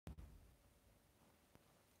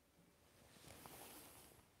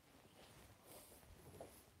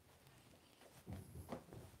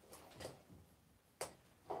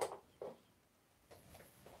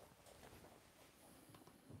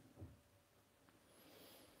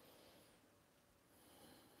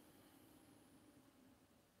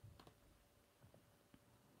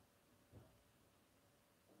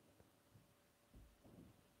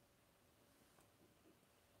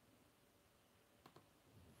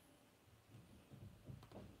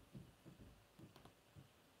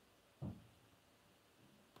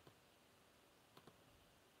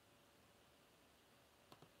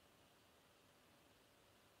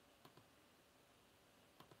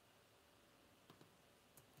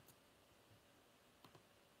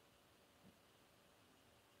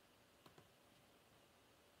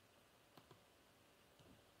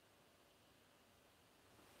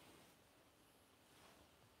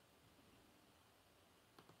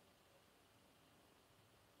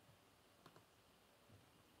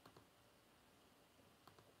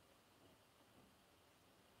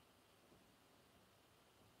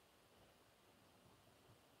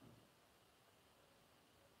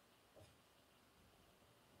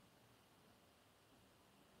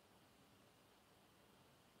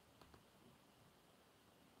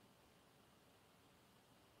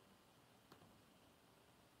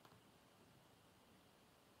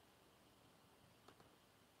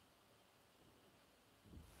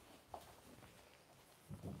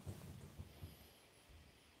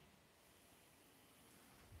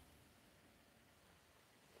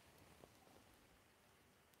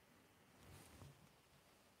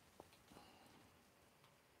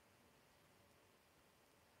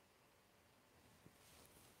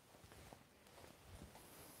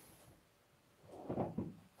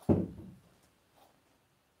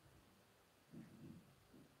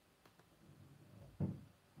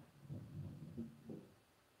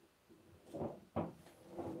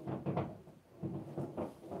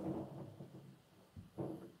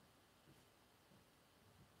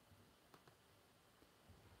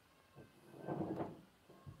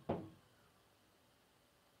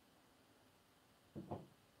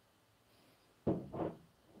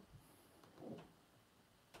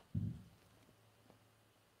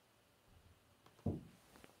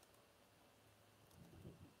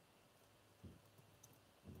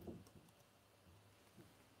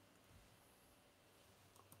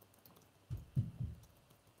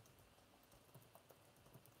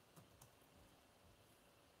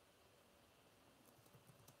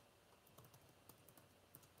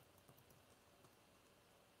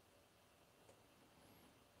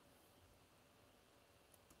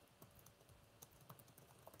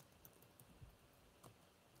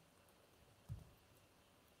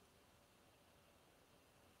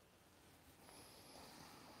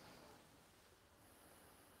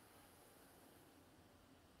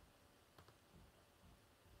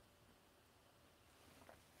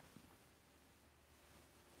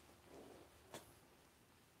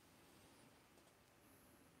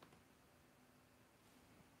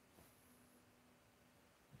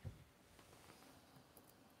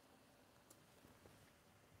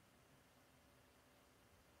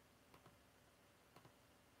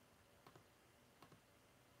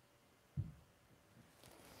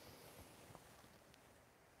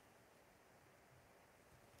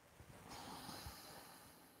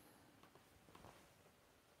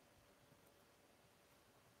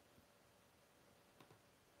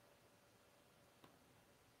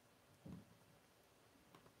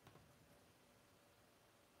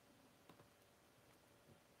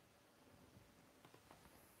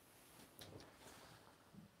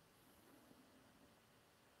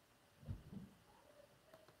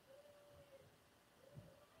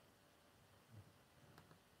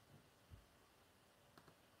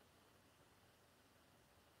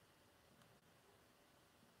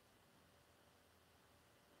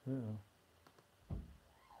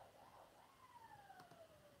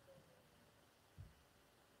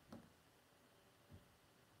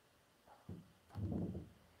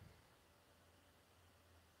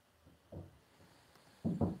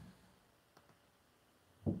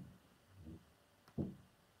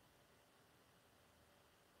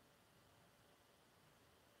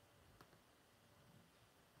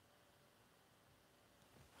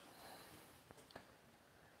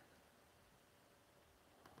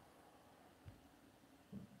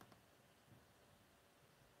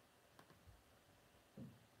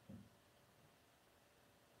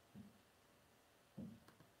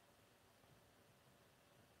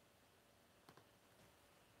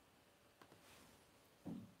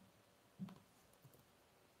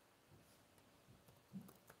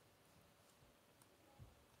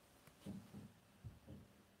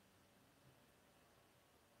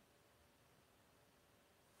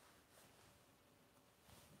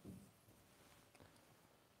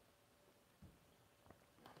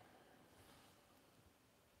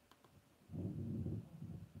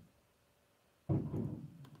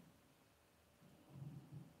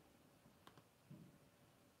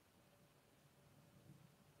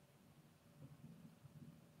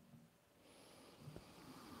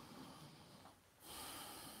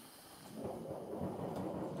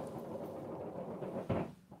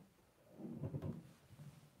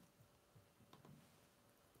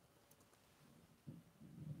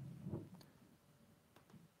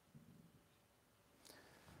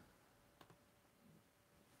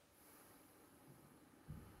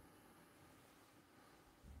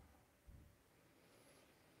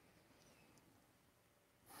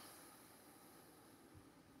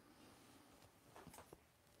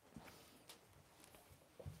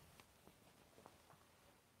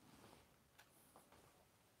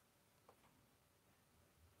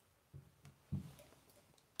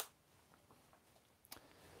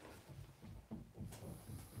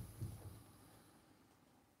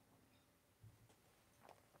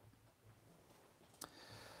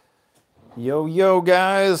Yo, yo,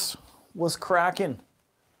 guys. What's cracking?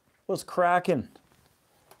 What's cracking?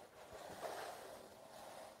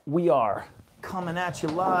 We are coming at you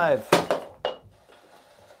live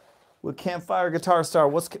with Campfire Guitar Star.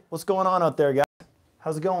 What's going on out there, guys?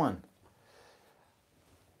 How's it going?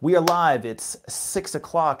 We are live. It's 6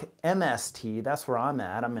 o'clock MST. That's where I'm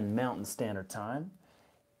at. I'm in Mountain Standard Time.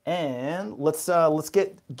 And let's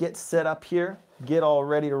get set up here. Get all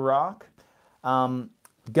ready to rock.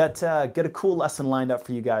 Got a cool lesson lined up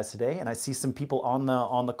for you guys today, and I see some people on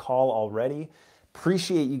the call already.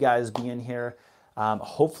 Appreciate you guys being here.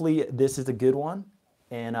 Hopefully this is a good one,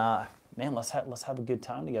 and man, let's have a good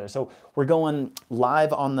time together. So we're going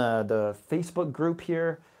live on the Facebook group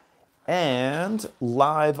here, and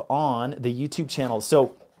live on the YouTube channel.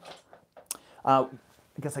 So I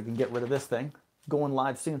guess I can get rid of this thing. Going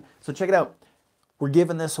live soon. So check it out. We're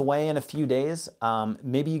giving this away in a few days.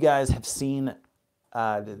 Maybe you guys have seen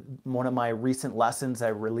one of my recent lessons. I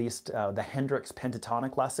released the Hendrix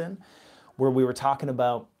pentatonic lesson, where we were talking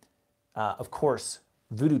about, of course,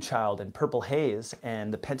 Voodoo Child and Purple Haze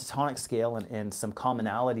and the pentatonic scale and some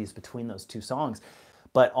commonalities between those two songs.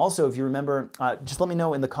 But also, if you remember, just let me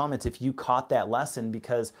know in the comments if you caught that lesson,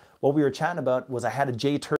 because what we were chatting about was I had a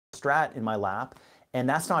J Turtle Strat in my lap, and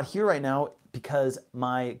that's not here right now because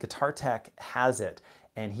my guitar tech has it,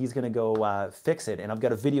 and he's gonna go fix it. And I've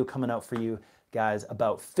got a video coming out for you guys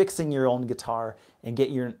about fixing your own guitar and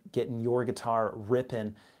getting your guitar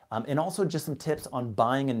ripping, and also just some tips on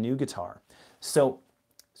buying a new guitar. So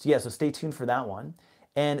yeah, so stay tuned for that one.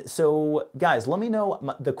 And so guys, let me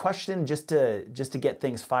know the question, just to get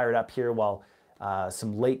things fired up here while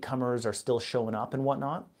some latecomers are still showing up and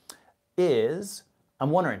whatnot, is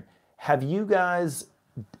I'm wondering, have you guys,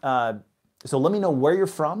 so let me know where you're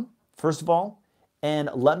from, first of all, and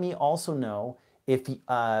let me also know if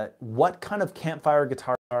what kind of Campfire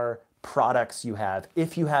guitar products you have,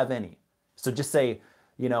 if you have any. So just say,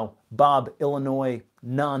 you know, Bob, Illinois,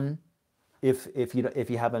 none, if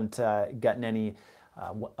you haven't gotten any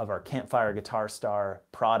of our Campfire Guitar Star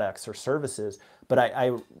products or services. But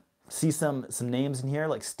I see some names in here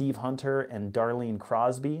like Steve Hunter and Darlene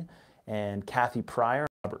Crosby and Kathy Pryor,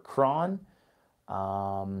 Robert Cron,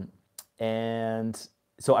 and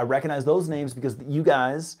so I recognize those names because you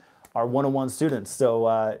guys are 101 students. So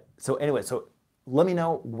anyway, so let me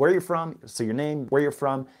know where you're from, so your name, where you're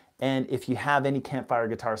from, and if you have any Campfire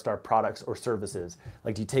Guitar Star products or services.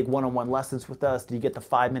 Like, do you take one-on-one lessons with us? Do you get the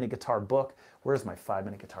 5-minute guitar book? Where's my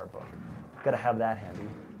 5-minute guitar book? Gotta have that handy.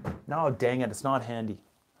 No, dang it, it's not handy.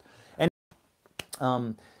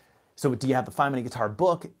 And so do you have the 5-minute guitar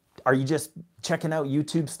book? are you just checking out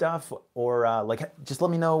YouTube stuff, or like, just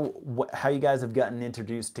let me know how you guys have gotten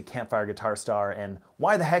introduced to Campfire Guitar Star and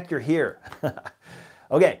why the heck you're here.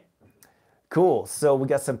 Okay, cool. So we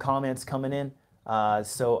got some comments coming in.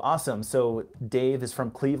 So awesome. So Dave is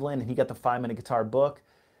from Cleveland and he got the 5-minute guitar book.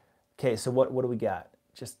 Okay, so what do we got?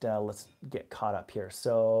 Just let's get caught up here.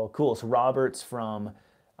 So cool. So Robert's from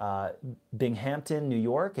Binghamton, New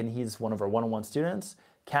York, and he's one of our one-on-one students.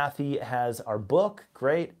 Kathy has our book,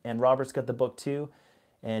 great, and Robert's got the book too.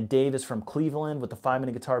 And Dave is from Cleveland with the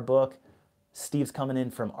 5-minute guitar book. Steve's coming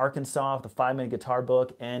in from Arkansas with the 5-minute guitar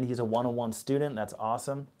book, and he's a one-on-one student. That's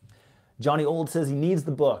awesome. Johnny Old says he needs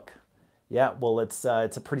the book. Yeah, well, it's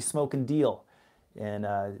a pretty smoking deal. And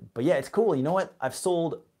but yeah, it's cool. You know what? I've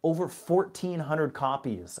sold over 1,400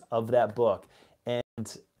 copies of that book.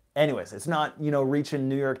 And anyways, it's not, you know, reaching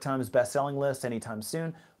New York Times bestselling list anytime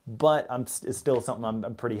soon, but it's still something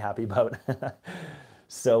I'm pretty happy about.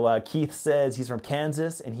 So Keith says he's from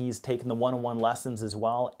Kansas and he's taken the one-on-one lessons as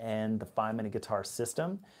well and the 5-minute guitar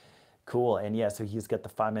system. Cool. And yeah, so he's got the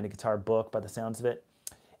 5-minute guitar book by the sounds of it.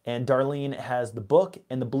 And Darlene has the book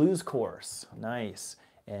and the blues course. Nice.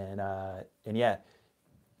 And yeah,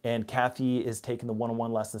 and Kathy is taking the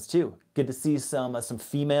one-on-one lessons too. Good to see some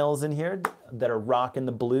females in here that are rocking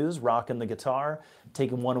the blues, rocking the guitar,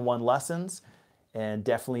 taking one-on-one lessons. And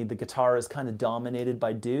definitely the guitar is kind of dominated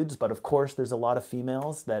by dudes, but of course there's a lot of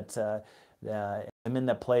females that women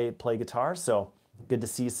that play guitar. So good to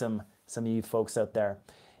see some of you folks out there.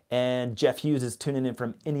 And Jeff Hughes is tuning in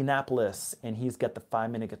from Indianapolis, and he's got the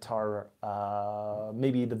 5-minute guitar,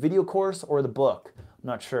 maybe the video course or the book. I'm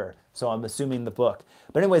not sure, so I'm assuming the book.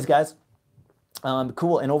 But anyways, guys,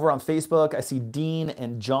 cool. And over on Facebook, I see Dean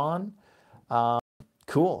and John.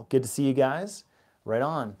 Cool, good to see you guys. Right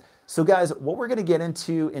on. So guys, what we're gonna get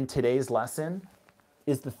into in today's lesson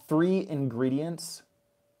is the 3 ingredients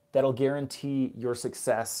that'll guarantee your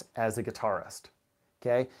success as a guitarist,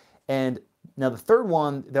 okay? And now the third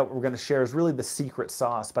one that we're going to share is really the secret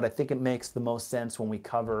sauce, but I think it makes the most sense when we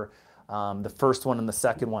cover the first one and the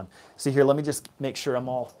second one. So here, let me just make sure I'm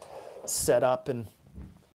all set up. And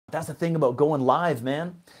that's the thing about going live,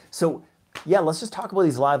 man. So yeah, let's just talk about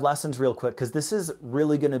these live lessons real quick, because this is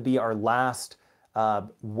really going to be our last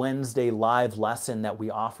Wednesday live lesson that we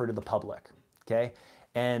offer to the public, okay?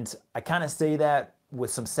 And I kind of say that with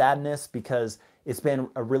some sadness because it's been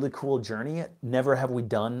a really cool journey. Never have we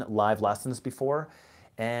done live lessons before.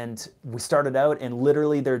 And we started out and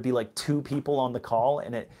literally there'd be like 2 people on the call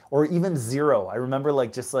or even 0. I remember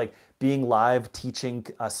just being live teaching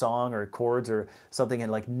a song or chords or something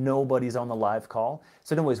and like nobody's on the live call.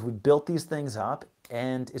 So anyways, we built these things up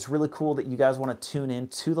and it's really cool that you guys want to tune in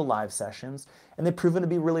to the live sessions, and they've proven to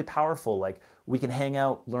be really powerful. Like we can hang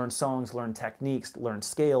out, learn songs, learn techniques, learn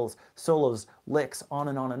scales, solos, licks, on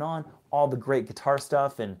and on and on, all the great guitar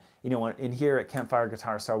stuff. And you know, in here at Campfire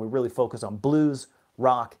Guitar Star, we really focus on blues,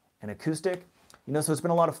 rock, and acoustic. You know, so it's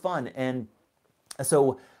been a lot of fun. And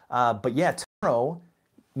so, but yeah, tomorrow,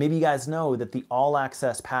 maybe you guys know that the All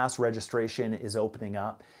Access Pass registration is opening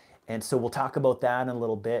up. And so we'll talk about that in a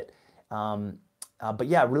little bit. But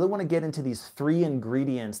yeah, I really want to get into these 3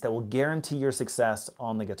 ingredients that will guarantee your success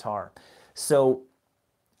on the guitar. So,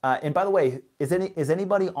 and by the way, is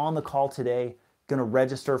anybody on the call today going to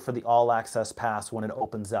register for the All Access Pass when it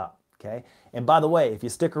opens up? Okay. And by the way, if you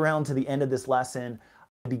stick around to the end of this lesson,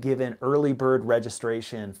 I'll be given early bird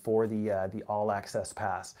registration for the All Access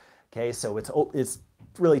Pass. Okay. So it's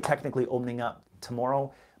really technically opening up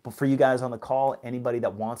tomorrow. But for you guys on the call, anybody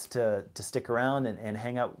that wants to stick around and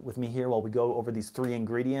hang out with me here while we go over these 3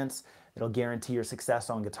 ingredients that'll guarantee your success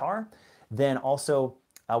on guitar, then also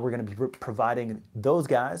we're going to be providing those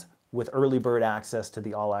guys with early bird access to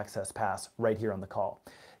the All Access Pass right here on the call.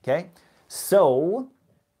 Okay, so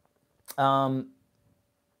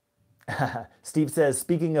Steve says,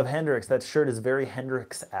 speaking of Hendrix, that shirt is very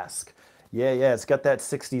Hendrix-esque. Yeah, it's got that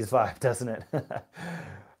 60s vibe, doesn't it?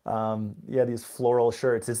 Yeah, these floral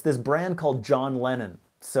shirts. It's this brand called John Lennon.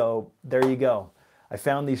 So there you go. I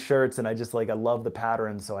found these shirts and I love the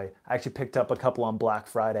pattern. So I actually picked up a couple on Black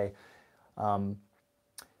Friday.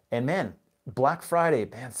 And man, Black Friday,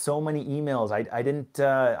 man, so many emails.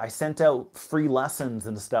 I sent out free lessons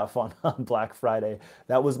and stuff on Black Friday.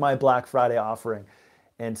 That was my Black Friday offering.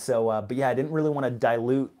 And so, but yeah, I didn't really want to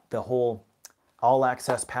dilute the whole All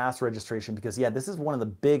Access Pass registration because yeah, this is one of the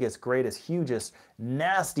biggest, greatest, hugest,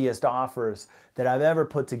 nastiest offers that I've ever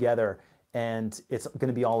put together. And it's going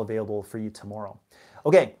to be all available for you tomorrow.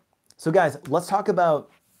 Okay, so guys, let's talk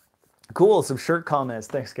about cool, some shirt comments.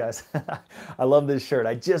 Thanks, guys. I love this shirt.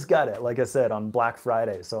 I just got it, like I said, on Black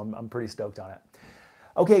Friday, so I'm pretty stoked on it.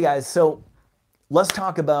 Okay, guys, so let's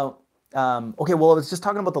talk about, okay, well, I was just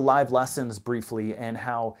talking about the live lessons briefly and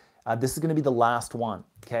how this is going to be the last one,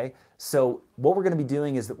 okay? So what we're going to be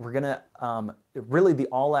doing is that we're going to, really the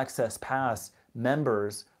All Access Pass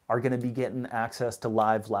members are going to be getting access to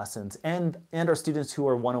live lessons and our students who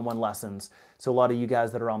are one-on-one lessons. So a lot of you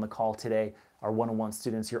guys that are on the call today are one-on-one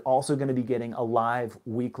students. You're also going to be getting a live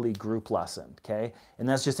weekly group lesson, okay? And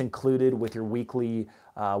that's just included with your weekly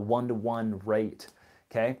one-to-one rate,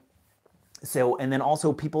 okay? So, and then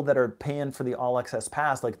also people that are paying for the All Access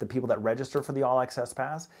Pass, like the people that register for the All Access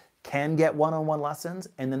Pass, can get one-on-one lessons,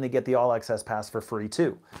 and then they get the All Access Pass for free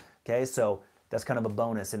too. Okay, so that's kind of a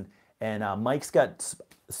bonus. And Mike's got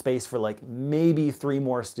space for like maybe 3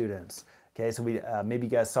 more students. Okay, so we maybe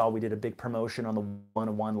you guys saw we did a big promotion on the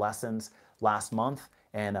one-on-one lessons last month,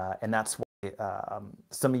 and that's why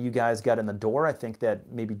some of you guys got in the door. I think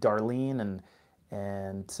that maybe Darlene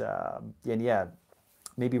and yeah,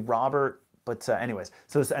 maybe Robert. But anyways,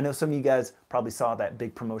 so I know some of you guys probably saw that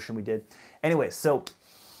big promotion we did. Anyways, so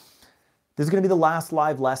this is going to be the last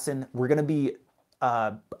live lesson. We're going to be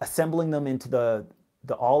assembling them into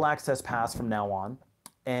the All Access Pass from now on.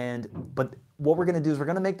 But what we're going to do is we're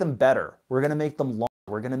going to make them better. We're going to make them longer.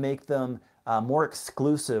 We're going to make them more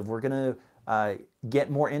exclusive. We're going to get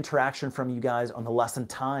more interaction from you guys on the lesson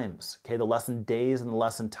times, okay, the lesson days and the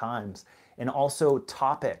lesson times, and also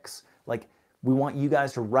topics. Like, we want you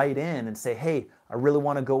guys to write in and say, hey, I really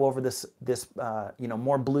want to go over this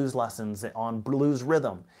more blues lessons on blues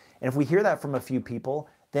rhythm. And if we hear that from a few people,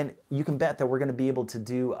 then you can bet that we're going to be able to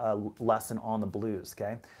do a lesson on the blues,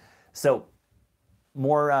 okay? So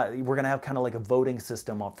more, we're going to have kind of like a voting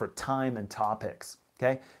system for time and topics,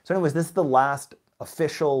 okay? So anyways, this is the last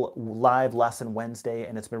official live lesson Wednesday,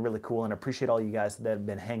 and it's been really cool, and I appreciate all you guys that have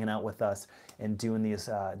been hanging out with us and doing these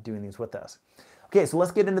with us. Okay, so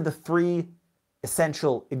let's get into the 3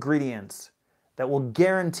 essential ingredients that will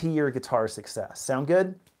guarantee your guitar success. Sound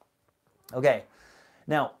good? Okay,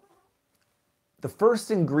 now, the first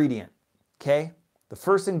ingredient, okay, the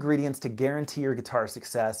first ingredients to guarantee your guitar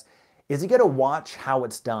success is you got to watch how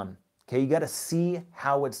it's done, okay? You got to see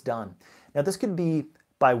how it's done. Now, this could be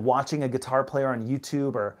by watching a guitar player on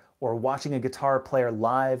YouTube or watching a guitar player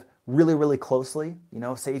live really, really closely. You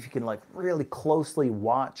know, say if you can like really closely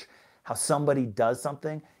watch how somebody does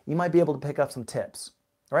something, you might be able to pick up some tips.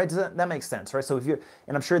 All right, that makes sense, right? So if you're,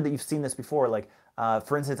 and I'm sure that you've seen this before, like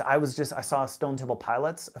for instance, I saw Stone Temple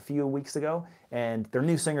Pilots a few weeks ago, and their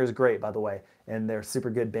new singer is great, by the way, and they're a super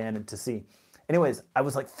good band to see. Anyways, I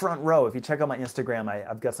was like front row. If you check out my Instagram,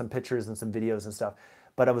 I've got some pictures and some videos and stuff,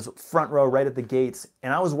 but I was front row right at the gates,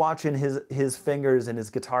 and I was watching his fingers and his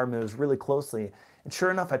guitar moves really closely, and sure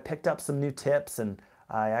enough, I picked up some new tips, and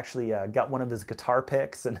I actually got one of his guitar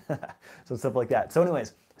picks and some stuff like that. So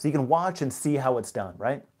anyways, so you can watch and see how it's done,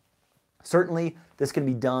 right? Certainly, this can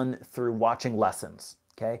be done through watching lessons,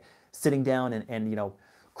 okay? Sitting down and you know,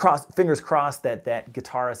 fingers crossed that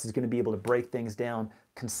guitarist is going to be able to break things down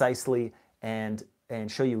concisely and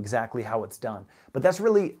show you exactly how it's done. But that's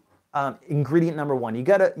really ingredient number 1. You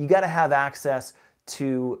gotta have access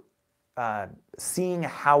to seeing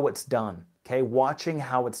how it's done, okay? Watching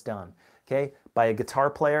how it's done, okay? By a guitar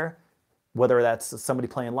player, whether that's somebody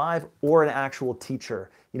playing live or an actual teacher,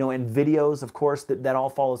 you know, and videos, of course, that all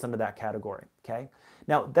falls under that category, okay?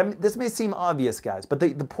 Now, this may seem obvious, guys, but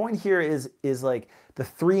the point here is like the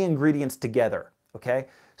 3 ingredients together, okay?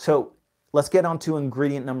 So let's get on to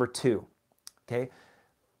ingredient number 2, okay?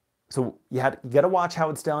 So you got to watch how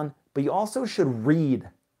it's done, but you also should read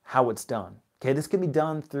how it's done, okay? This can be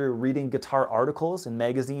done through reading guitar articles in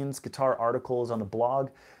magazines, guitar articles on the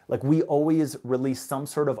blog. Like, we always release some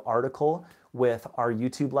sort of article with our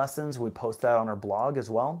YouTube lessons. We post that on our blog as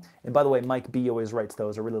well. And by the way, Mike B always writes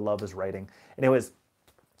those. I really love his writing. Anyways,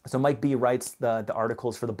 so Mike B writes the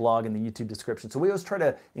articles for the blog and the YouTube description. So we always try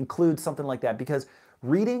to include something like that because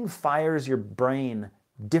reading fires your brain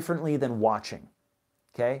differently than watching,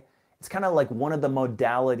 okay? It's kind of like one of the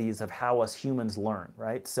modalities of how us humans learn,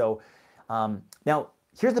 right? So now,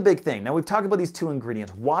 here's the big thing. Now, we've talked about these 2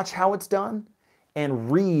 ingredients. Watch how it's done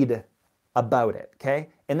and read about it, okay?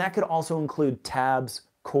 And that could also include tabs,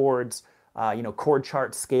 chords, you know, chord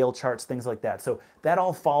charts, scale charts, things like that. So that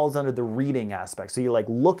all falls under the reading aspect. So you're like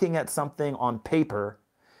looking at something on paper,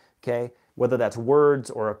 okay? Whether that's words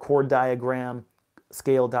or a chord diagram,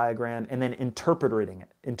 scale diagram, and then interpreting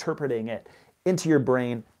it into your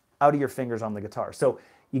brain, out of your fingers on the guitar. So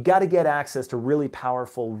you got to get access to really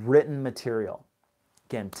powerful written material.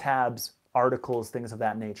 Again, tabs, articles, things of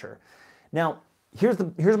that nature. Now, here's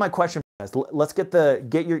my question for you guys. Let's get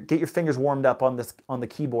your fingers warmed up on the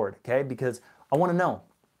keyboard, okay? Because I want to know,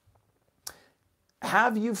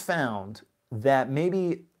 have you found that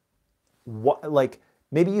maybe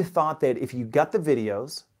maybe you thought that if you got the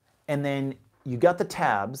videos and then you got the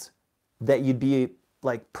tabs, that you'd be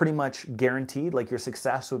like pretty much guaranteed, like your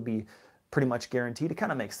success would be pretty much guaranteed. It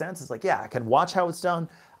kind of makes sense. It's like, yeah, I can watch how it's done.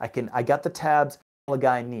 I got the tabs, all a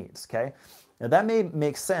guy needs, okay? Now that may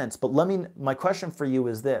make sense, but my question for you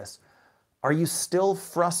is this. Are you still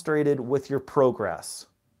frustrated with your progress?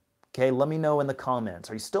 Okay, let me know in the comments.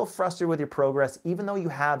 Are you still frustrated with your progress even though you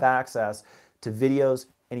have access to videos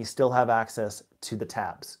and you still have access to the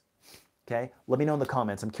tabs? Okay, let me know in the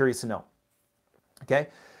comments. I'm curious to know. Okay,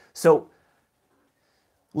 so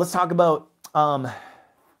let's talk about,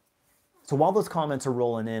 so while those comments are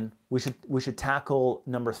rolling in, we should tackle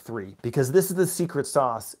number 3, because this is the secret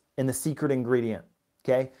sauce and the secret ingredient.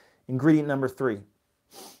 Okay, ingredient number 3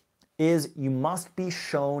 is you must be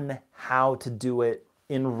shown how to do it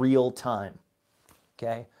in real time.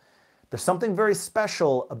 Okay, there's something very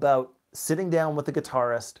special about sitting down with a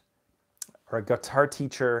guitarist or a guitar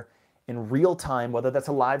teacher in real time, whether that's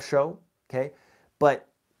a live show, okay, but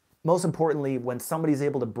most importantly, when somebody's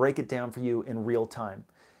able to break it down for you in real time.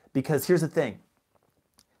 Because here's the thing,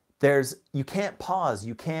 you can't pause,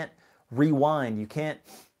 you can't rewind, you can't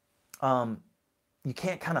kind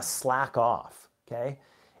of slack off, okay?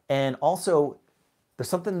 And also, there's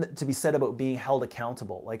something to be said about being held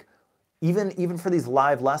accountable. Like, even for these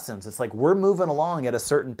live lessons, it's like we're moving along at a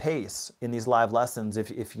certain pace in these live lessons.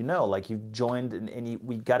 If you know, like you've joined and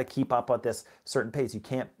we got to keep up at this certain pace. You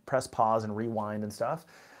can't press pause and rewind and stuff.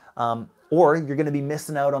 Or you're going to be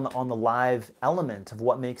missing out on the live element of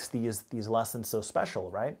what makes these lessons so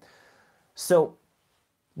special, right? So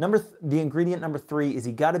the ingredient number 3 is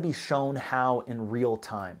you got to be shown how in real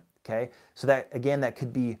time, okay? So that, again, that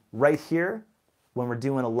could be right here when we're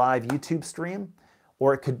doing a live YouTube stream,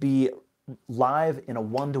 or it could be live in a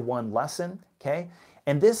one-to-one lesson, okay?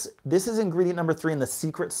 And this is ingredient number 3 in the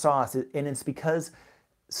secret sauce, and it's because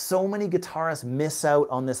so many guitarists miss out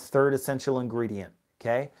on this third essential ingredient,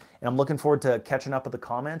 okay? And I'm looking forward to catching up with the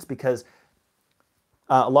comments, because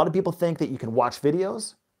a lot of people think that you can watch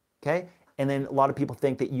videos, okay? And then a lot of people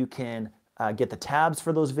think that you can get the tabs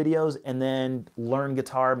for those videos and then learn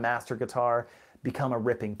guitar, master guitar, become a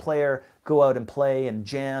ripping player, go out and play and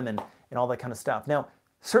jam and all that kind of stuff. Now,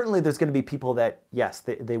 certainly there's going to be people that, yes,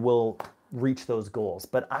 they will reach those goals.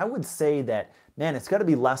 But I would say that, man, it's got to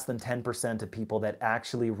be less than 10% of people that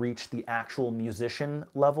actually reach the actual musician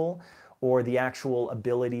level or the actual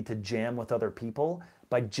ability to jam with other people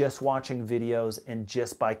by just watching videos and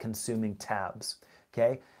just by consuming tabs,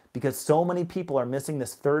 okay? Because so many people are missing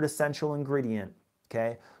this third essential ingredient,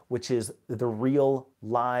 okay, which is the real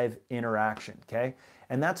live interaction, okay?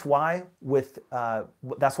 And that's why we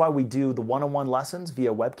do the one-on-one lessons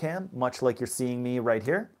via webcam, much like you're seeing me right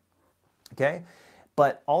here, okay?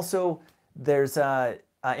 But also there's,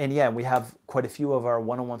 and yeah, we have quite a few of our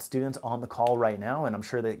one-on-one students on the call right now, and I'm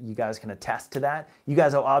sure that you guys can attest to that. You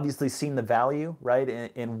guys have obviously seen the value, right,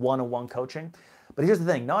 in one-on-one coaching. But here's the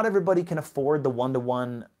thing, not everybody can afford the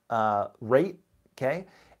one-to-one rate, okay?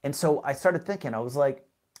 And so I started thinking, I was like,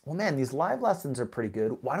 well, man, these live lessons are pretty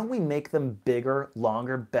good. Why don't we make them bigger,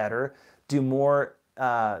 longer, better, do more,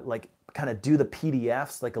 like kind of do the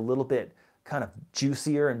PDFs like a little bit kind of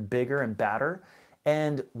juicier and bigger and badder?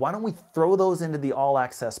 And why don't we throw those into the All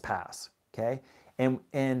Access Pass, okay? And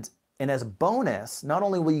as a bonus, not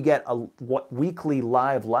only will you get a weekly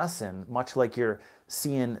live lesson, much like you're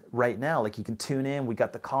seeing right now, like you can tune in, we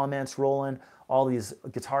got the comments rolling, all these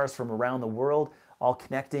guitarists from around the world, all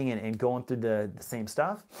connecting and going through the same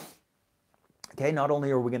stuff. Okay, not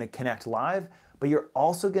only are we gonna connect live, but you're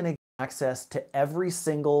also gonna get access to every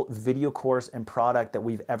single video course and product that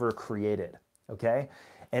we've ever created, okay?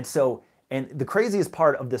 And the craziest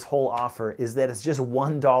part of this whole offer is that it's just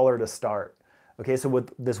 $1 to start. Okay, so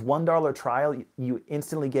with this $1 trial, you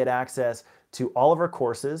instantly get access to all of our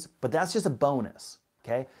courses, but that's just a bonus,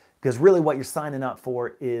 okay? Because really what you're signing up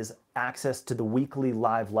for is access to the weekly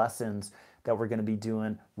live lessons that we're gonna be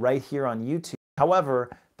doing right here on YouTube. However,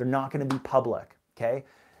 they're not gonna be public, okay?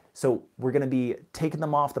 So we're gonna be taking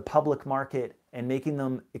them off the public market and making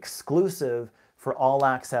them exclusive for All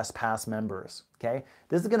Access Pass members, okay?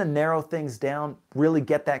 This is gonna narrow things down, really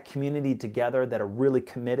get that community together that are really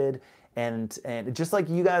committed, and just like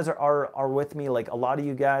you guys are with me, like a lot of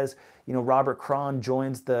you guys, you know, Robert Cron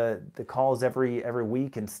joins the calls every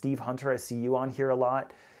week, and Steve Hunter, I see you on here a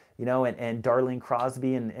lot, you know, and Darlene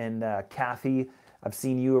Crosby and Kathy, I've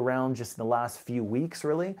seen you around just in the last few weeks,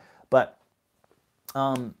 really. But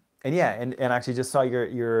and yeah, and actually just saw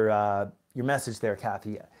your message there,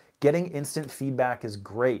 Kathy. Getting instant feedback is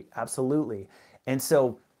great, absolutely. And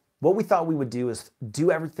so what we thought we would do is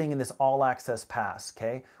do everything in this all access pass,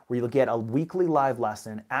 okay? Where you'll get a weekly live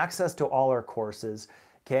lesson, access to all our courses,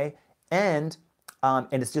 okay? And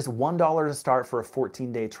it's just $1 to start for a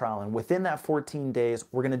 14-day trial. And within that 14 days,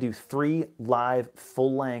 we're gonna do 3 live,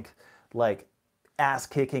 full-length, like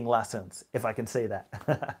ass-kicking lessons, if I can say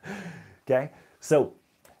that, okay? So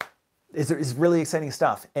it's really exciting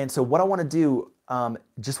stuff. And so what I wanna do,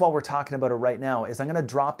 just while we're talking about it right now, is I'm gonna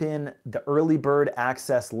drop in the early bird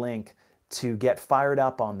access link to get fired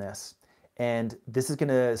up on this. And this is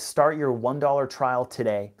gonna start your $1 trial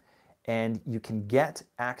today, and you can get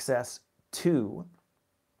access to,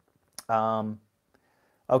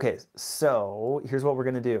 okay, so here's what we're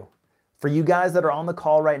gonna do. For you guys that are on the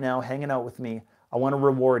call right now, hanging out with me, I wanna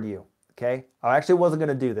reward you, okay? I actually wasn't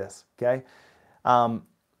gonna do this, okay?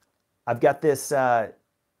 I've got this,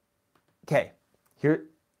 okay, here,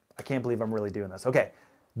 I can't believe I'm really doing this. Okay,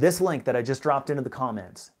 this link that I just dropped into the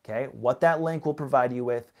comments, okay, what that link will provide you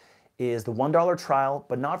with is the $1 trial,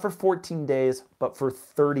 but not for 14 days, but for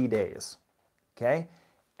 30 days, okay?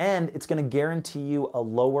 And it's gonna guarantee you a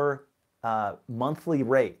lower monthly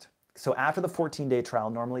rate. So after the 14-day trial,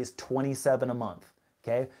 normally it's $27 a month,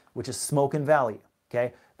 okay, which is smoking value,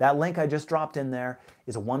 okay? That link I just dropped in there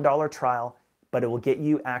is a $1 trial, but it will get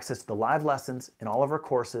you access to the live lessons in all of our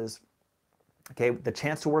courses, okay, the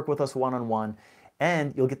chance to work with us one-on-one,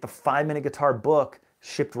 and you'll get the 5-minute guitar book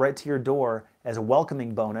shipped right to your door as a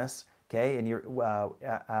welcoming bonus, okay, and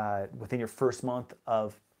within your first month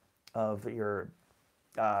of your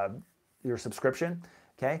subscription,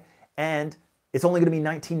 okay, and it's only going to be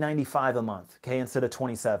 $19.95 a month, okay, instead of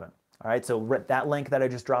 $27. All right, so that link that I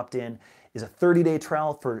just dropped in is a 30-day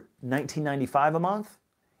trial for $19.95 a month,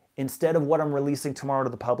 instead of what I'm releasing tomorrow to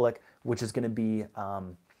the public, which is going to be a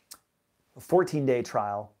 14-day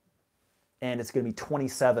trial, and it's going to be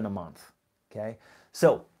 $27 a month, okay?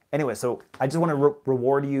 So anyway, so I just want to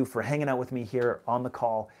reward you for hanging out with me here on the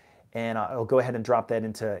call, and I'll go ahead and drop that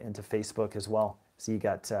into Facebook as well, so you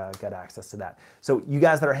got access to that. So you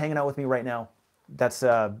guys that are hanging out with me right now, that's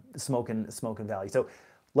smoking value. So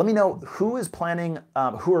let me know who is planning,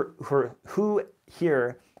 who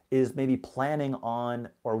here is maybe planning on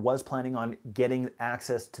or was planning on getting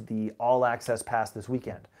access to the all access pass this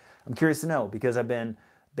weekend. I'm curious to know, because I've been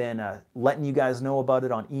letting you guys know about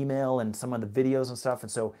it on email and some of the videos and stuff.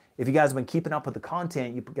 And so if you guys have been keeping up with the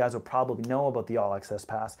content, you guys will probably know about the all access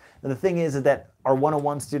pass. And the thing is that our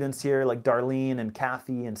 101 students here, like Darlene and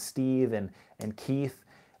Kathy and Steve and Keith,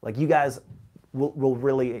 like you guys will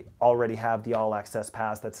really already have the all access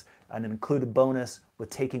pass. That's an included bonus with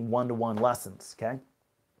taking one-to-one lessons, okay?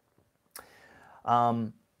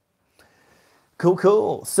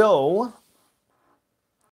 Cool. So,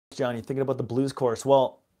 John, you thinking about the blues course?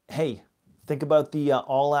 Well, hey, think about the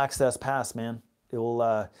all access pass, man. It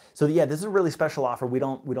will. So yeah, this is a really special offer. We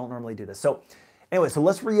don't normally do this. So anyway, so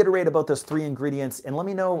let's reiterate about those 3 ingredients, and let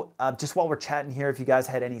me know just while we're chatting here if you guys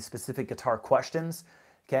had any specific guitar questions.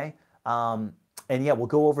 Okay. And yeah, we'll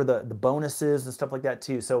go over the bonuses and stuff like that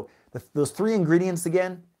too. So those 3 ingredients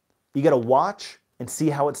again, you got to watch and see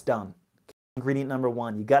how it's done. Ingredient number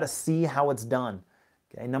 1, you got to see how it's done.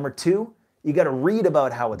 Okay, number 2, you got to read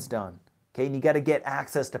about how it's done. Okay, and you got to get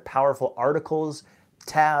access to powerful articles,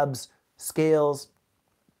 tabs, scales,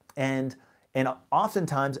 and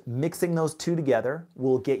oftentimes mixing those 2 together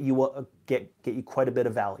will get you get you quite a bit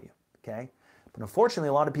of value. Okay, but unfortunately,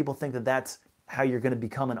 a lot of people think that that's how you're going to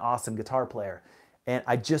become an awesome guitar player, and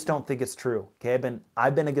I just don't think it's true. Okay,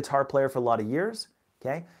 I've been a guitar player for a lot of years.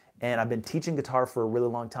 Okay. And I've been teaching guitar for a really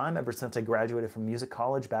long time, ever since I graduated from music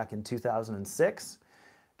college back in 2006,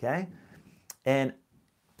 okay? And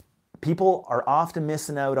people are often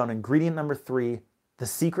missing out on ingredient number 3, the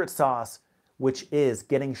secret sauce, which is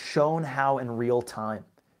getting shown how in real time,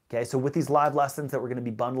 okay? So with these live lessons that we're gonna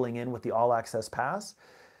be bundling in with the All Access Pass,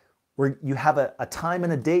 where you have a time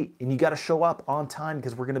and a date, and you gotta show up on time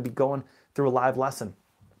because we're gonna be going through a live lesson.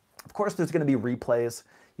 Of course, there's gonna be replays.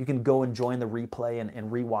 You can go and join the replay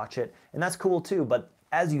and rewatch it, and that's cool too. But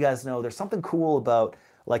as you guys know, there's something cool about,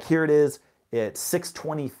 like, here it is, it's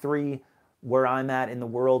 6:23 where I'm at in the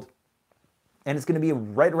world, and it's going to be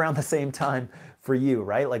right around the same time for you,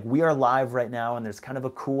 right? Like, we are live right now, and there's kind of a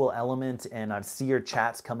cool element, and I see your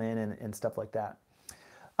chats come in and stuff like that.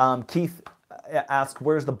 Keith asked,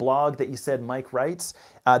 where's the blog that you said Mike writes?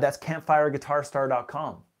 That's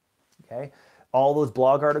campfireguitarstar.com. Okay, all those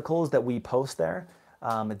blog articles that we post there,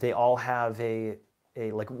 they all have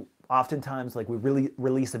like, oftentimes, like, we really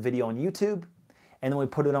release a video on YouTube, and then we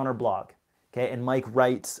put it on our blog. Okay, and Mike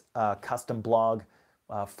writes a custom blog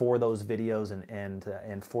for those videos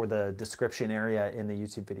and for the description area in the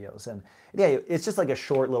YouTube videos. And yeah, it's just like a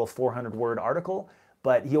short little 400-word article,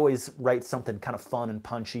 but he always writes something kind of fun and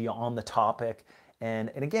punchy on the topic.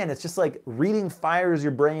 And again, it's just like reading fires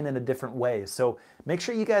your brain in a different way. So make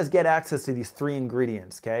sure you guys get access to these 3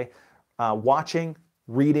 ingredients, okay? Watching,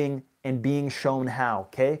 reading, and being shown how,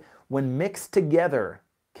 okay? When mixed together,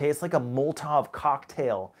 okay, it's like a Molotov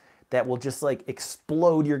cocktail that will just like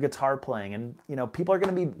explode your guitar playing. And you know, people are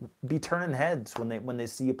gonna be turning heads when they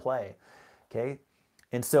see you play, okay?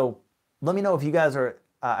 And so let me know if you guys are,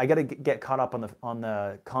 I gotta get caught up on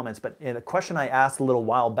the comments, but a question I asked a little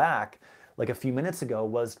while back, like a few minutes ago,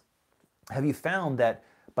 was, have you found that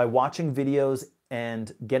by watching videos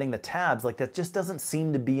and getting the tabs, like that just doesn't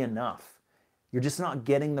seem to be enough? You're just not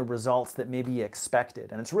getting the results that maybe you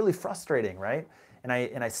expected. And it's really frustrating, right? And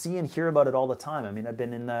I see and hear about it all the time. I mean, I've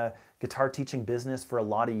been in the guitar teaching business for a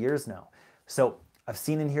lot of years now. So I've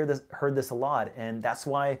seen and heard this a lot. And that's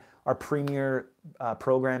why our premier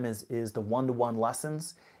program is the one-to-one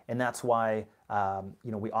lessons. And that's why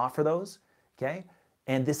you know, we offer those, okay?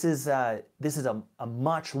 And this is a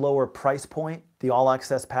much lower price point, the All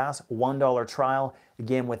Access Pass, $1 trial.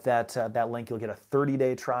 Again, with that link, you'll get a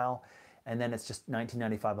 30-day trial, and then it's just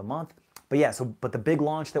 $19.95 a month. But yeah, but the big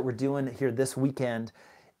launch that we're doing here this weekend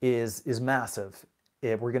is massive.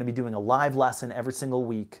 We're going to be doing a live lesson every single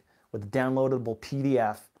week with a downloadable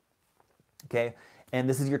PDF, okay? And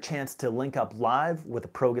this is your chance to link up live with a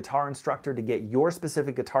pro guitar instructor to get your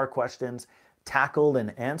specific guitar questions tackled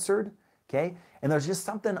and answered, okay? And there's just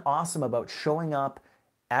something awesome about showing up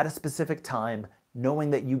at a specific time, knowing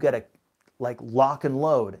that you got to like lock and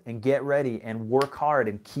load and get ready and work hard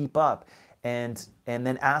and keep up and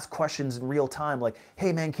then ask questions in real time, like,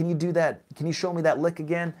 hey man, can you do that? Can you show me that lick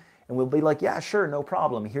again? And we'll be like, yeah, sure, no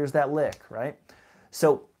problem. Here's that lick, right?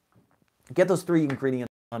 So get those 3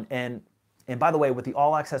 ingredients on. And by the way, with the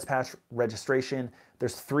All Access Pass registration,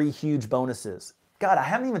 there's 3 huge bonuses. God, I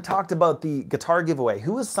haven't even talked about the guitar giveaway.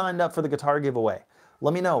 Who has signed up for the guitar giveaway?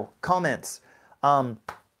 Let me know. Comments.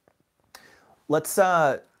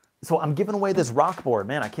 So I'm giving away this rock board.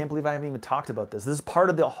 Man, I can't believe I haven't even talked about this. This is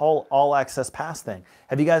part of the whole All Access Pass thing.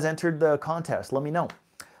 Have you guys entered the contest? Let me know.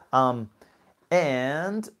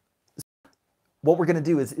 And what we're going to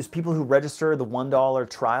do is people who register the $1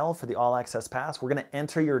 trial for the All Access Pass, we're going to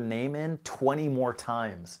enter your name in 20 more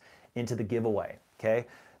times into the giveaway, okay?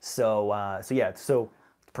 So yeah, so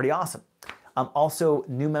it's pretty awesome. Also,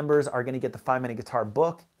 new members are going to get the 5-Minute Guitar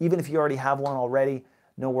book. Even if you already have one already,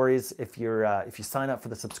 no worries. If you sign up for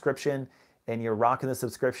the subscription and you're rocking the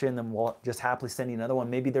subscription, then we'll just happily send you another one.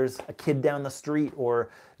 Maybe there's a kid down the street, or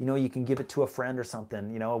you know, you can give it to a friend or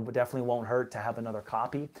something. You know, it definitely won't hurt to have another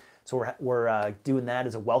copy. So we're doing that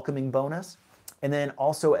as a welcoming bonus. And then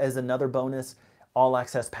also as another bonus, All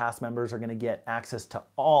Access Pass members are going to get access to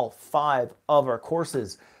all 5 of our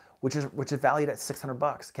courses, which is valued at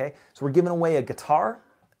 $600. Okay, so we're giving away a guitar,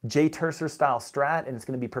 Jay Terser style Strat, and it's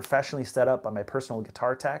going to be professionally set up by my personal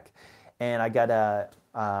guitar tech. And I got a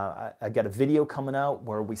video coming out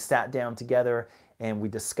where we sat down together and we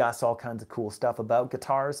discuss all kinds of cool stuff about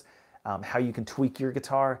guitars, how you can tweak your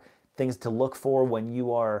guitar, things to look for when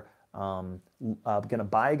you are going to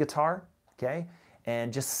buy a guitar, okay?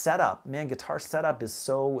 And just setup. Man, guitar setup is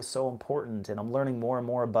so important, and I'm learning more and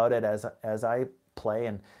more about it as I play,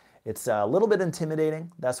 and it's a little bit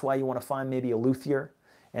intimidating. That's why you want to find maybe a luthier,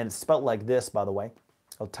 and it's spelled like this, by the way.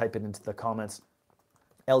 I'll type it into the comments.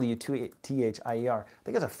 L-U-T-H-I-E-R. I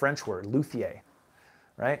think it's a French word, luthier,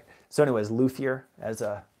 right? So anyways, luthier, as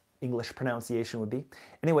a English pronunciation would be.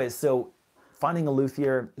 Anyways, so finding a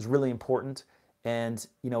luthier is really important. And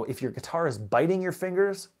you know, if your guitar is biting your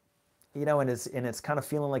fingers, you know, and it's kind of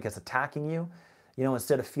feeling like it's attacking you, you know,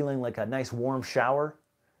 instead of feeling like a nice warm shower,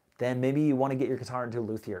 then maybe you want to get your guitar into a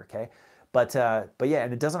luthier, okay? But yeah,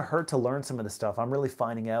 and it doesn't hurt to learn some of this stuff. I'm really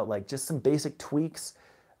finding out like just some basic tweaks,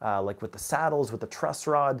 like with the saddles, with the truss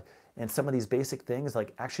rod, and some of these basic things,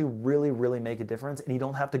 like actually really make a difference. And you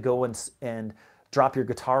don't have to go and drop your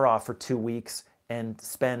guitar off for 2 weeks and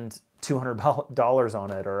spend $200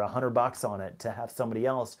 on it or $100 on it to have somebody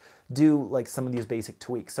else do like some of these basic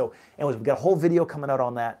tweaks. So anyways, we've got a whole video coming out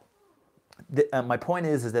on that. My point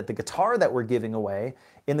is that the guitar that we're giving away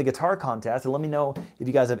in the guitar contest, and let me know if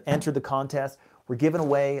you guys have entered the contest, we're giving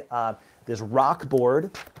away this rock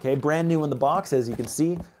board, okay, brand new in the box, as you can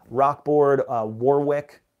see, rock board,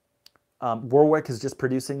 Warwick. Warwick is just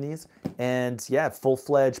producing these, and yeah,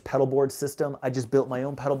 full-fledged pedal board system. I just built my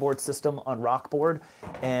own pedal board system on Rockboard,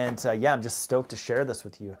 and yeah, I'm just stoked to share this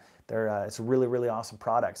with you. It's a really awesome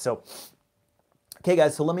product. So, okay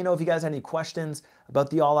guys, so let me know if you guys have any questions about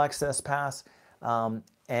the All Access Pass.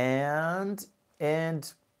 And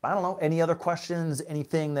I don't know, any other questions,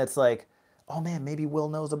 anything that's like, oh man, maybe Will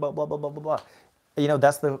knows about blah, blah, blah, blah, blah. You know,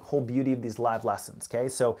 that's the whole beauty of these live lessons, okay?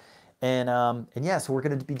 So, and yeah, so we're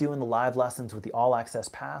gonna be doing the live lessons with the All Access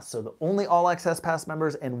Pass. So the only All Access Pass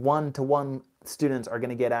members and one-to-one students are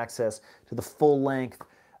gonna get access to the full length,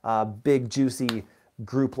 big, juicy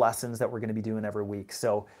group lessons that we're gonna be doing every week.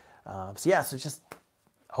 So, yeah, so just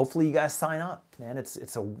hopefully you guys sign up, man.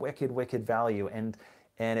 It's a wicked value, and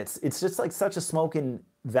it's just like such a smoking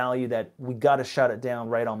value that we got to shut it down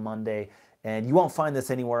right on Monday. And you won't find this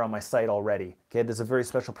anywhere on my site already. Okay, there's a very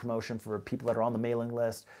special promotion for people that are on the mailing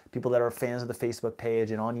list, people that are fans of the Facebook page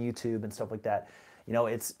and on YouTube and stuff like that. You know,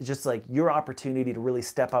 it's just like your opportunity to really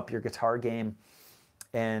step up your guitar game.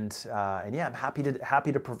 And yeah, I'm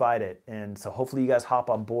happy to provide it. And so hopefully you guys hop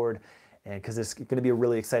on board, and because it's going to be a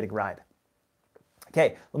really exciting ride.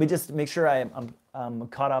 Okay, let me just make sure I'm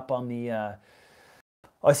caught up on the.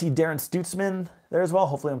 Oh, I see Darren Stutzman there as well.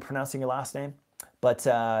 Hopefully I'm pronouncing your last name. But,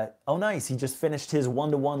 oh nice, he just finished his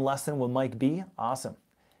one-to-one lesson with Mike B. Awesome.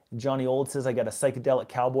 Johnny Old says, I got a psychedelic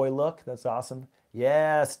cowboy look. That's awesome.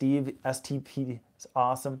 Yeah, Steve, STP is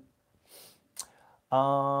awesome.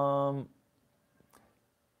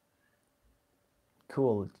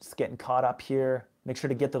 Cool, just getting caught up here. Make sure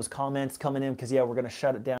to get those comments coming in because, yeah, we're going to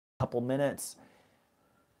shut it down in a couple minutes.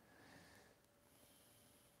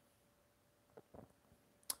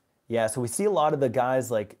 Yeah, so we see a lot of the guys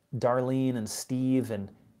like Darlene and Steve and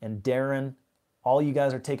Darren. All you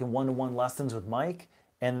guys are taking one-to-one lessons with Mike.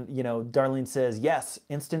 And, you know, Darlene says, yes,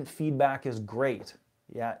 instant feedback is great.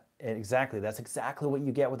 Yeah, exactly. That's exactly what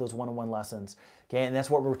you get with those one-to-one lessons. Okay, and that's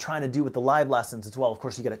what we're trying to do with the live lessons as well. Of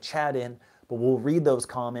course, you got to chat in, but we'll read those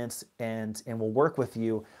comments and we'll work with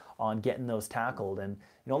you on getting those tackled. And,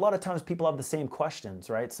 you know, a lot of times people have the same questions,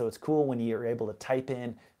 right? So it's cool when you're able to type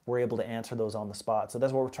in, we're able to answer those on the spot. So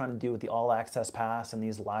that's what we're trying to do with the All Access Pass and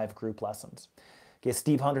these live group lessons. Okay,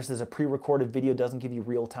 Steve Hunter says a pre-recorded video doesn't give you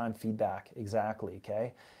real-time feedback. Exactly,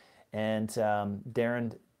 okay? And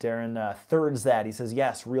Darren thirds that. He says,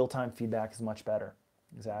 yes, real-time feedback is much better.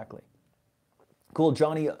 Exactly. Cool,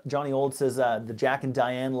 Johnny Old says the Jack and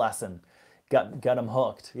Diane lesson got him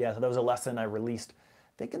hooked. Yeah, so that was a lesson I released,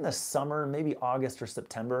 I think in the summer, maybe August or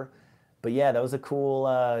September. But yeah, that was a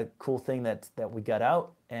cool thing that we got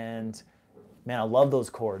out. And man, I love those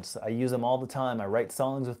chords. I use them all the time. I write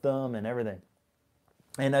songs with them and everything.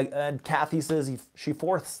 And Kathy says she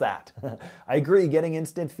fourths that. I agree. Getting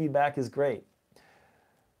instant feedback is great.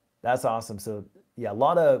 That's awesome. So yeah, a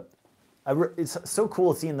lot of it's so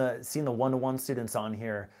cool seeing the one-to-one students on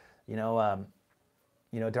here. You know,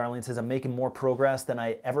 Darlene says I'm making more progress than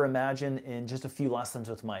I ever imagined in just a few lessons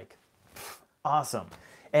with Mike. Awesome.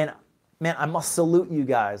 And man, I must salute you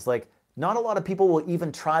guys. Like, not a lot of people will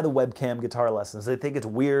even try the webcam guitar lessons. They think it's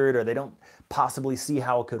weird or they don't possibly see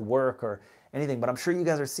how it could work or anything. But I'm sure you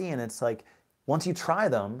guys are seeing it's like once you try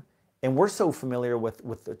them, and we're so familiar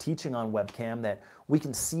with the teaching on webcam that we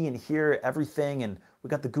can see and hear everything, and we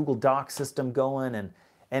got the Google Docs system going. And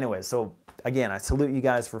anyway, so again, I salute you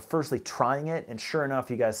guys for firstly trying it, and sure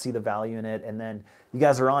enough, you guys see the value in it, and then you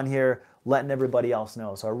guys are on here letting everybody else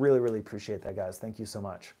know. So I really appreciate that, guys. Thank you so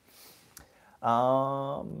much.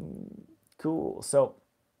 Cool. So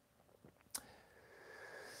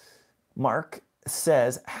Mark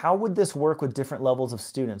says, how would this work with different levels of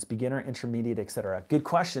students, beginner, intermediate, etc.? Good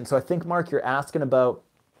question. So I think, Mark, you're asking about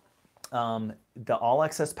the All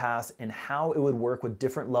Access Pass and how it would work with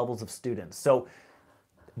different levels of students. So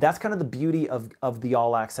that's kind of the beauty of the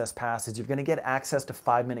All Access Pass is you're going to get access to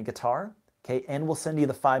 5-Minute Guitar, okay, and we'll send you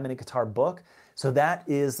the 5-Minute Guitar book. So that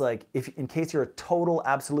is like, if in case you're a total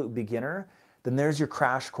absolute beginner, then there's your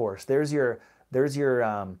crash course. There's your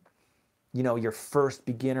you know, your first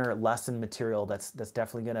beginner lesson material that's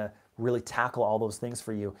definitely going to really tackle all those things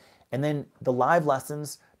for you. And then the live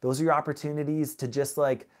lessons, those are your opportunities to just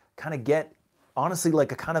like kind of get, honestly,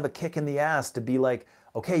 like a kind of a kick in the ass to be like,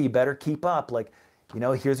 okay, you better keep up. Like, you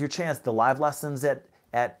know, here's your chance. The live lessons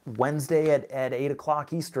at Wednesday at 8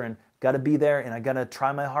 o'clock Eastern, got to be there, and I got to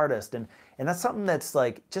try my hardest. And that's something that's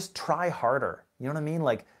like, just try harder. You know what I mean?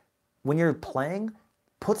 Like, when you're playing,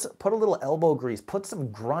 put a little elbow grease, put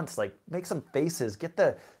some grunts, like make some faces, get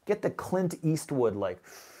the Clint Eastwood like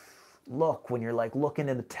look when you're like looking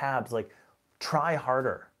at the tabs, like try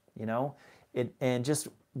harder, you know, and just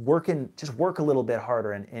work a little bit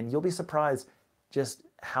harder, and you'll be surprised just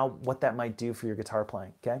what that might do for your guitar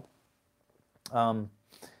playing. Okay.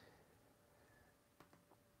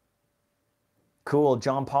 Cool.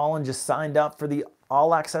 John Pollan just signed up for the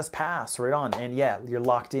All Access Pass. Right on. And yeah, you're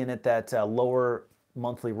locked in at that lower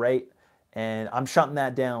monthly rate. And I'm shutting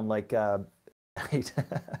that down like right?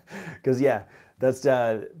 Because yeah, that's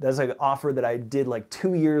like an offer that I did like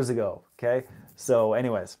 2 years ago. Okay, so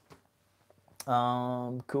anyways,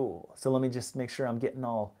 cool. So let me just make sure I'm getting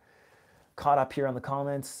all caught up here on the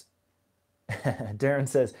comments. Darren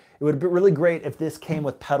says it would be really great if this came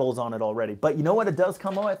with pedals on it already, but you know what it does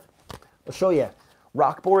come with? I'll show you.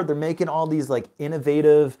 Rockboard, they're making all these like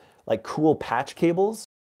innovative, like cool patch cables.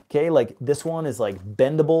 Okay, like this one is like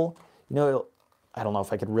bendable. You know, I don't know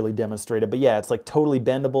if I could really demonstrate it, but yeah, it's like totally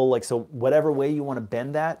bendable. Like, so whatever way you want to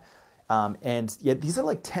bend that. And yeah, these are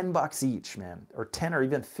like 10 bucks each, man, or 10 or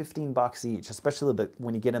even 15 bucks each, especially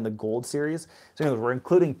when you get in the gold series. So anyways, we're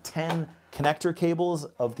including 10 connector cables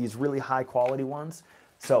of these really high quality ones.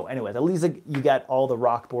 So anyways, at least you got all the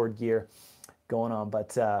Rockboard gear going on.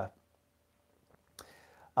 But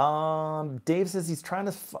Dave says he's trying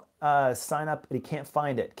to sign up, but he can't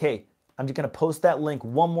find it. Okay, I'm just gonna post that link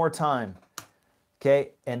one more time.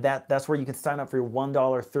 Okay, and that's where you can sign up for your $1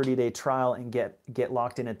 30-day trial and get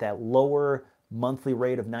locked in at that lower monthly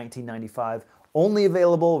rate of $19.95. Only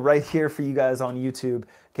available right here for you guys on YouTube.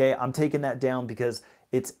 Okay, I'm taking that down because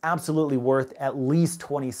it's absolutely worth at least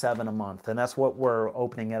 $27 a month, and that's what we're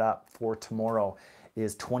opening it up for tomorrow.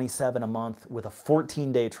 Is $27 a month with a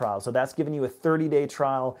 14-day trial. So that's giving you a 30-day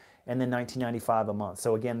trial and then $19.95 a month.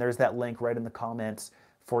 So again, there's that link right in the comments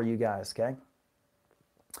for you guys, okay?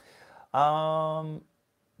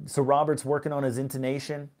 So Robert's working on his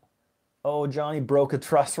intonation. Oh, Johnny broke a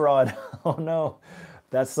truss rod. Oh no.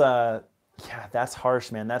 That's yeah, that's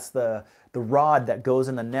harsh, man. That's the rod that goes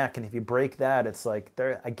in the neck, and if you break that, it's like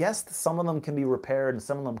I guess some of them can be repaired and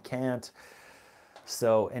some of them can't.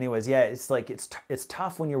 So anyways, yeah, it's like it's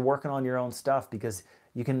tough when you're working on your own stuff because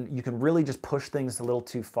you can really just push things a little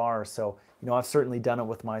too far. So, you know, I've certainly done it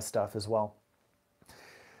with my stuff as well.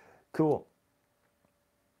 Cool.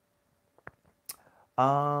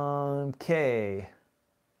 Okay.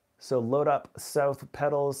 So load up south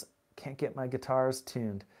pedals. Can't get my guitars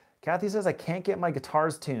tuned. Kathy says I can't get my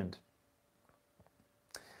guitars tuned.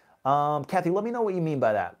 Kathy, let me know what you mean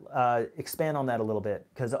by that. Expand on that a little bit,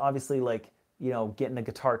 because obviously, like, you know, getting a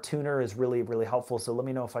guitar tuner is really, really helpful. So let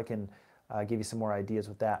me know if I can give you some more ideas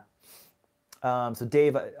with that. So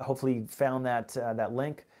Dave, hopefully found that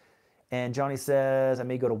link. And Johnny says, I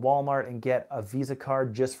may go to Walmart and get a Visa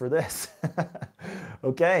card just for this.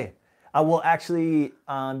 Okay. Well, actually,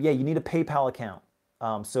 yeah, you need a PayPal account.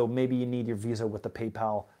 So maybe you need your Visa with the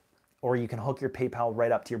PayPal, or you can hook your PayPal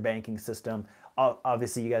right up to your banking system.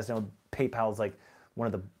 Obviously, you guys know PayPal is like one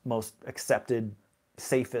of the most accepted,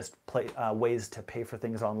 safest ways to pay for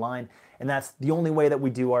things online. And that's the only way that we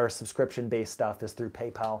do our subscription-based stuff is through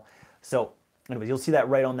PayPal. So anyways, you'll see that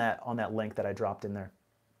right on that link that I dropped in there.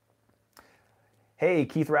 Hey,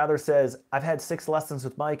 Keith Rather says, I've had 6 lessons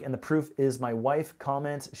with Mike, and the proof is my wife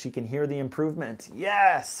comments she can hear the improvement.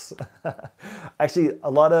 Yes! Actually,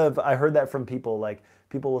 I heard that from people. Like,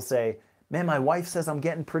 people will say, man, my wife says I'm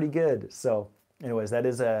getting pretty good. So anyways, that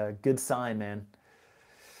is a good sign, man.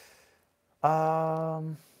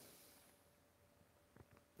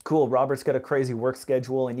 Cool, Robert's got a crazy work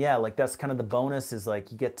schedule, and yeah, like that's kind of the bonus is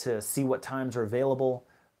like you get to see what times are available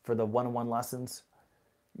for the one-on-one lessons.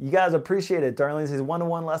 You guys appreciate it. Darlene says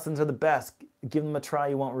one-on-one lessons are the best. Give them a try.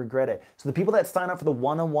 You won't regret it. So the people that sign up for the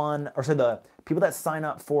one-on-one, or sorry, the people that sign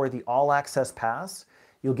up for the All Access Pass,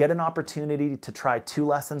 you'll get an opportunity to try 2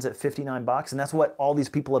 lessons at 59 bucks. And that's what all these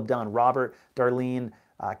people have done. Robert, Darlene,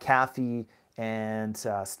 Kathy, and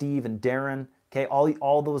Steve and Darren. Okay,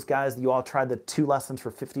 all those guys, you all tried the 2 lessons for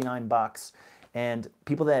 59 bucks. And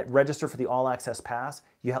people that register for the All Access Pass,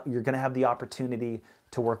 you're going to have the opportunity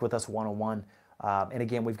to work with us one-on-one. And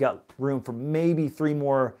again, we've got room for maybe 3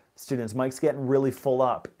 more students. Mike's getting really full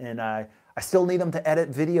up, and I still need him to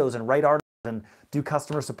edit videos and write articles and do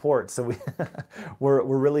customer support. So we're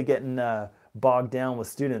really getting bogged down with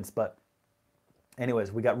students. But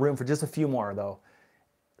anyways, we got room for just a few more though.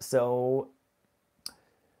 So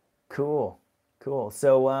cool.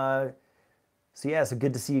 So yeah, so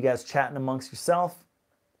good to see you guys chatting amongst yourself.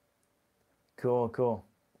 Cool.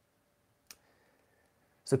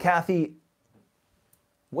 So Kathy,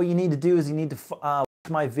 what you need to do is you need to watch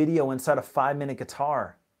my video inside a 5-minute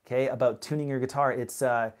guitar, okay, about tuning your guitar. It's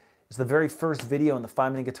the very first video in the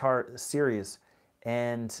 5-minute guitar series,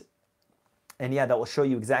 and yeah, that will show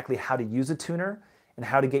you exactly how to use a tuner and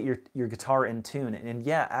how to get your guitar in tune. And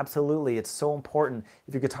yeah, absolutely, it's so important.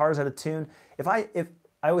 If your guitar is out of tune, if I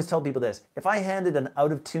always tell people this, if I handed an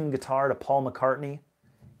out of tune guitar to Paul McCartney,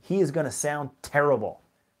 he is going to sound terrible,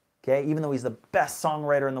 okay, even though he's the best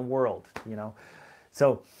songwriter in the world, you know.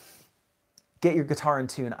 So get your guitar in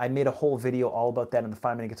tune. I made a whole video all about that in the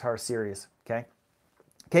 5-minute guitar series, okay?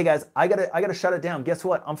 Okay, guys, I gotta shut it down. Guess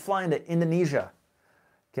what? I'm flying to Indonesia.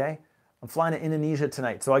 Okay, I'm flying to Indonesia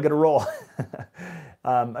tonight, so I gotta roll.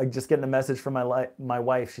 I'm just getting a message from my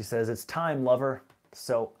wife. She says it's time, lover.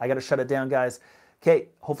 So I gotta shut it down, guys. Okay,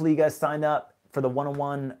 hopefully you guys signed up for the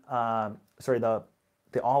one-on-one.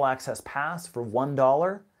 The All Access Pass for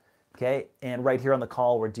 $1. Okay, and right here on the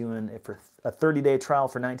call, we're doing it for a 30-day trial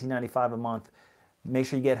for $19.95 a month. Make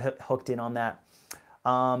sure you get hooked in on that.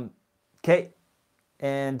 Okay.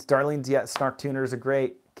 And Darlene's, yeah, Snark Tuners are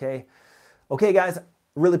great. Okay. Okay, guys,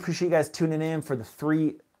 really appreciate you guys tuning in for the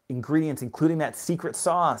 3 ingredients, including that secret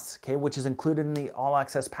sauce, okay, which is included in the All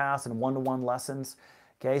Access Pass and one-to-one lessons.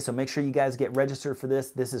 Okay, so make sure you guys get registered for this.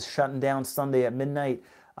 This is shutting down Sunday at midnight.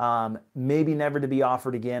 Maybe never to be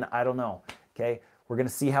offered again. I don't know. Okay, we're going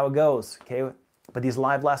to see how it goes. Okay, but these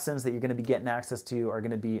live lessons that you're going to be getting access to are going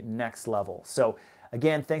to be next level. So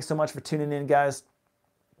again, thanks so much for tuning in, guys.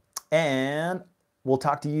 And we'll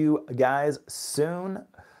talk to you guys soon.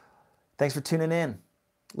 Thanks for tuning in.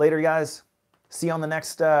 Later, guys. See you on the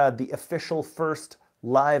next, the official first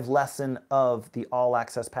live lesson of the All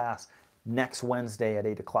Access Pass next Wednesday at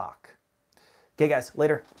 8 o'clock. Okay, guys.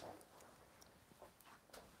 Later.